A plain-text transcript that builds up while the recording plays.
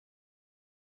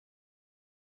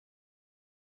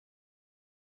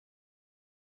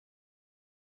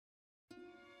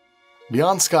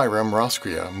Beyond Skyrim,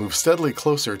 Roscrea moves steadily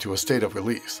closer to a state of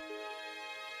release.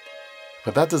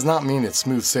 But that does not mean it's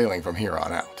smooth sailing from here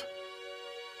on out.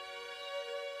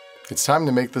 It's time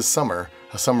to make this summer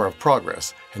a summer of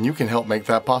progress, and you can help make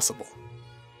that possible.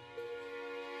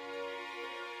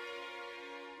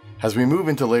 As we move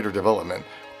into later development,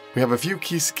 we have a few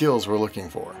key skills we're looking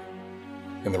for.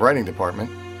 In the writing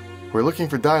department, we're looking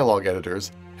for dialogue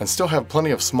editors and still have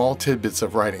plenty of small tidbits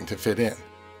of writing to fit in,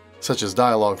 such as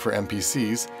dialogue for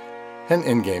NPCs and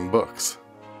in-game books.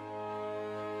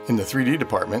 In the 3D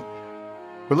department,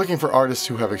 we're looking for artists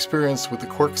who have experience with the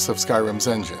quirks of Skyrim's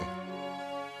engine,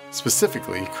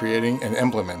 specifically creating and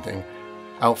implementing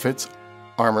outfits,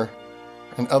 armor,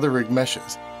 and other rigged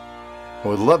meshes. I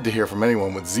would love to hear from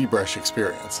anyone with ZBrush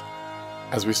experience,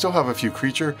 as we still have a few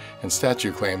creature and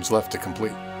statue claims left to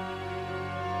complete.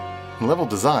 In level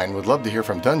design, we'd love to hear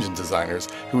from dungeon designers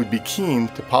who would be keen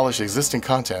to polish existing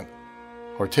content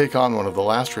or take on one of the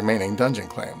last remaining dungeon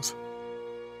claims.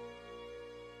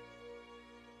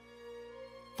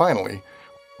 Finally,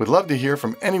 we'd love to hear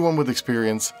from anyone with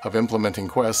experience of implementing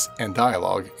quests and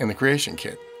dialogue in the creation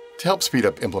kit to help speed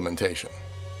up implementation.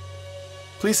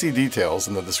 Please see details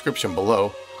in the description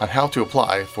below on how to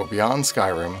apply for Beyond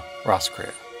Skyrim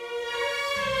Roscrea.